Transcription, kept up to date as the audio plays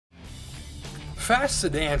Fast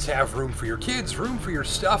sedans have room for your kids, room for your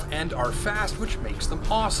stuff, and are fast, which makes them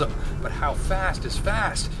awesome. But how fast is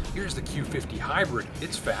fast? Here's the Q50 Hybrid.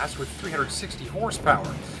 It's fast with 360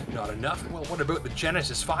 horsepower. Not enough? Well, what about the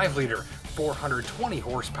Genesis 5-liter? 420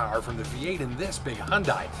 horsepower from the V8 in this big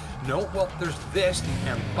Hyundai. No, well, there's this, the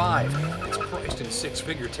M5. It's priced in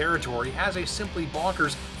six-figure territory, has a simply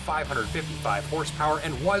bonkers 555 horsepower,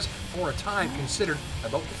 and was, for a time, considered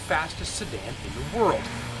about the fastest sedan in the world.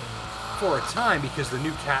 For a time, because the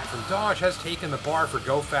new cat from Dodge has taken the bar for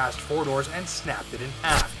go fast four-doors and snapped it in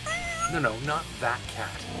half. No, not that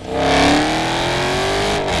cat.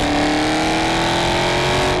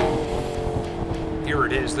 Here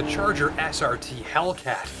it is, the Charger SRT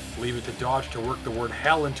Hellcat. Leave it to Dodge to work the word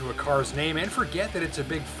hell into a car's name and forget that it's a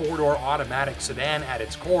big four-door automatic sedan at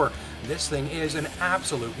its core. This thing is an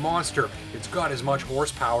absolute monster. It's got as much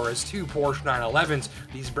horsepower as two Porsche 911s.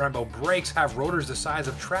 These Brembo brakes have rotors the size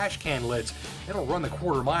of trash can lids. It'll run the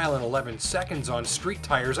quarter mile in 11 seconds on street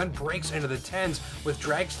tires and brakes into the 10s with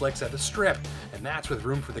drag slicks at the strip. And that's with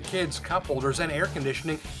room for the kids, cup holders, and air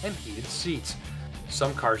conditioning and heated seats.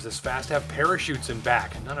 Some cars this fast have parachutes in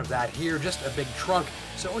back. None of that here, just a big trunk.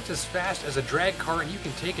 So it's as fast as a drag car and you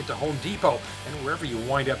can take it to Home Depot. And wherever you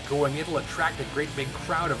wind up going, it'll attract a great big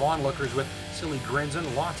crowd of onlookers with silly grins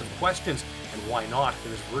and lots of questions. And why not?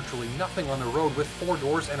 There's virtually nothing on the road with four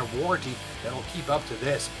doors and a warranty that'll keep up to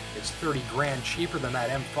this. It's 30 grand cheaper than that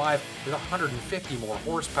M5 with 150 more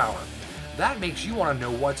horsepower. That makes you want to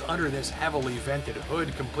know what's under this heavily vented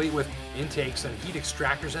hood, complete with intakes and heat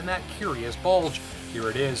extractors and that curious bulge. Here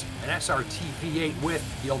it is, an SRT V8 with,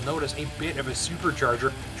 you'll notice, a bit of a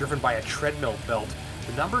supercharger driven by a treadmill belt.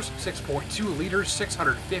 The numbers, 6.2 liters,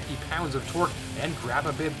 650 pounds of torque, and grab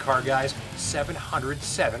a bib car, guys,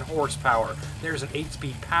 707 horsepower. There's an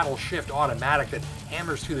 8-speed paddle shift automatic that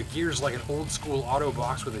hammers through the gears like an old-school auto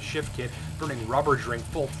box with a shift kit, burning rubber during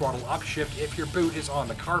full throttle upshift if your boot is on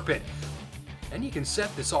the carpet. And you can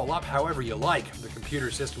set this all up however you like. The computer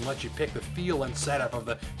system lets you pick the feel and setup of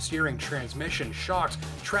the steering, transmission, shocks,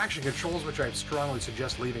 traction controls, which I'd strongly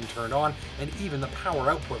suggest leaving turned on, and even the power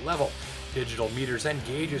output level. Digital meters and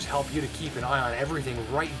gauges help you to keep an eye on everything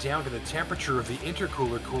right down to the temperature of the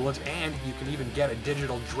intercooler coolant, and you can even get a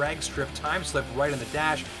digital drag strip time slip right in the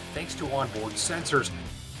dash thanks to onboard sensors.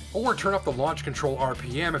 Or turn up the launch control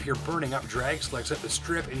RPM if you're burning up drag slicks at the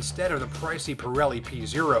strip instead of the pricey Pirelli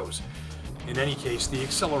P0s. In any case, the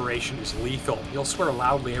acceleration is lethal. You'll swear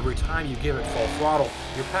loudly every time you give it full throttle.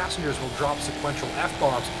 Your passengers will drop sequential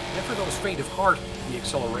F-bombs, and for those faint of heart, the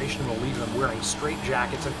acceleration will leave them wearing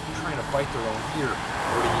straitjackets and trying to bite their own ear.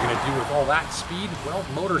 What are you going to do with all that speed? Well,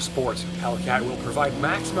 motorsports. Hellcat will provide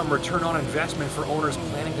maximum return on investment for owners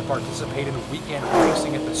planning to participate in weekend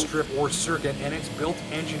racing at the strip or circuit, and it's built,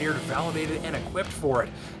 engineered, validated, and equipped for it.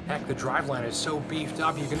 Heck, the driveline is so beefed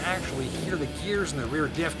up you can actually hear the gears in the rear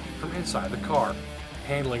diff from inside the car.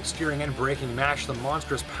 Handling, steering, and braking match the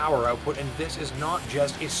monstrous power output, and this is not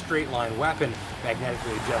just a straight-line weapon.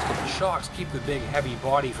 Magnetically adjustable shocks keep the big, heavy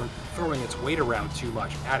body from throwing its weight around too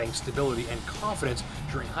much, adding stability and confidence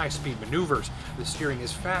during high-speed maneuvers. The steering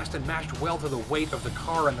is fast and matched well to the weight of the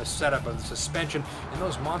car and the setup of the suspension, and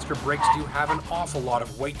those monster brakes do have an awful lot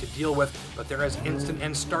of weight to deal with, but they're as instant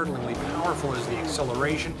and startlingly powerful as the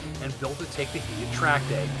acceleration and built to take the heated track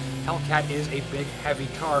day. Hellcat is a big, heavy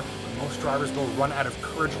car, but most drivers will run out of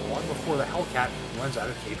courage long before the Hellcat runs out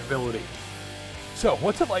of capability. So,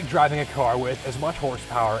 what's it like driving a car with as much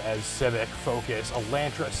horsepower as Civic, Focus,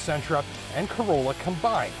 Elantra, Sentra, and Corolla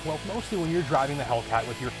combined? Well, mostly when you're driving the Hellcat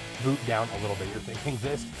with your boot down a little bit, you're thinking,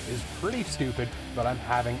 this is pretty stupid, but I'm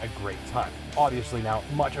having a great time. Obviously now,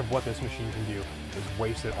 much of what this machine can do is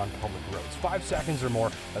wasted on public roads. 5 seconds or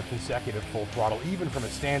more of consecutive full throttle, even from a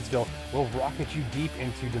standstill, will rocket you deep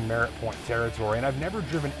into demerit point territory, and I've never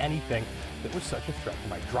driven anything that was such a threat to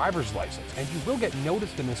my driver's license. And you will get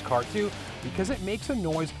noticed in this car too, because it makes a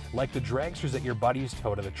noise like the dragsters that your buddies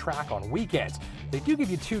tow to the track on weekends. They do give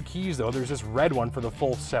you 2 keys though. There's this red one for the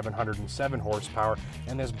full 707 horsepower,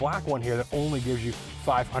 and this black one here that only gives you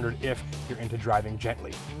 500 if you're into driving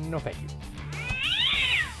gently. No thank you.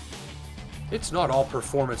 It's not all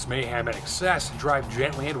performance mayhem and excess. Drive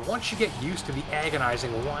gently, and once you get used to the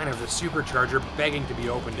agonizing whine of the supercharger begging to be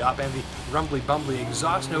opened up, and the rumbly-bumbly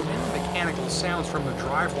exhaust note, and the mechanical sounds from the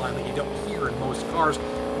driveline that you don't hear in most cars,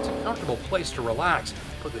 it's a comfortable place to relax.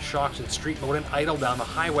 Put the shocks in street mode and idle down the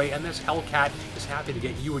highway, and this Hellcat is happy to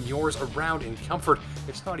get you and yours around in comfort.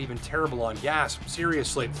 It's not even terrible on gas.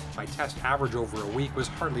 Seriously, my test average over a week was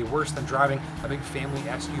hardly worse than driving a big family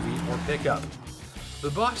SUV or pickup. The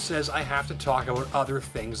boss says I have to talk about other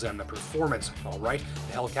things than the performance. Alright,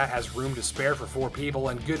 the Hellcat has room to spare for 4 people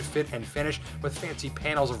and good fit and finish with fancy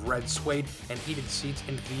panels of red suede and heated seats,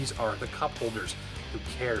 and these are the cup holders. Who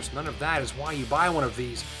cares? None of that is why you buy one of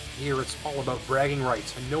these. Here it's all about bragging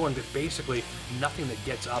rights and knowing that basically nothing that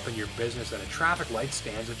gets up in your business at a traffic light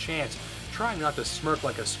stands a chance. Trying not to smirk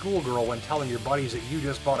like a schoolgirl when telling your buddies that you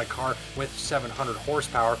just bought a car with 700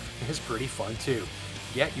 horsepower is pretty fun too.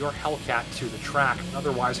 Get your Hellcat to the track,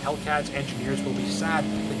 otherwise Hellcat's engineers will be sad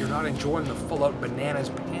that you're not enjoying the full-out bananas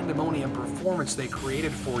pandemonium performance they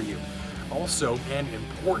created for you. Also, and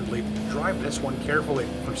importantly, drive this one carefully.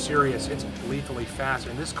 For serious, it's lethally fast,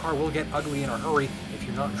 and this car will get ugly in a hurry if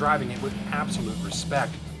you're not driving it with absolute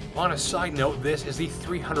respect. On a side note, this is the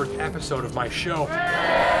 300th episode of my show.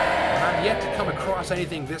 I've yet to come across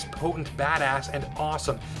anything this potent, badass, and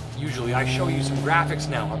awesome. Usually I show you some graphics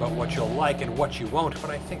now about what you'll like and what you won't,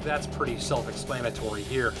 but I think that's pretty self-explanatory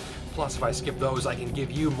here. Plus, if I skip those, I can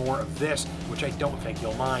give you more of this, which I don't think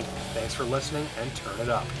you'll mind. Thanks for listening, and turn it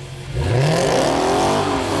up.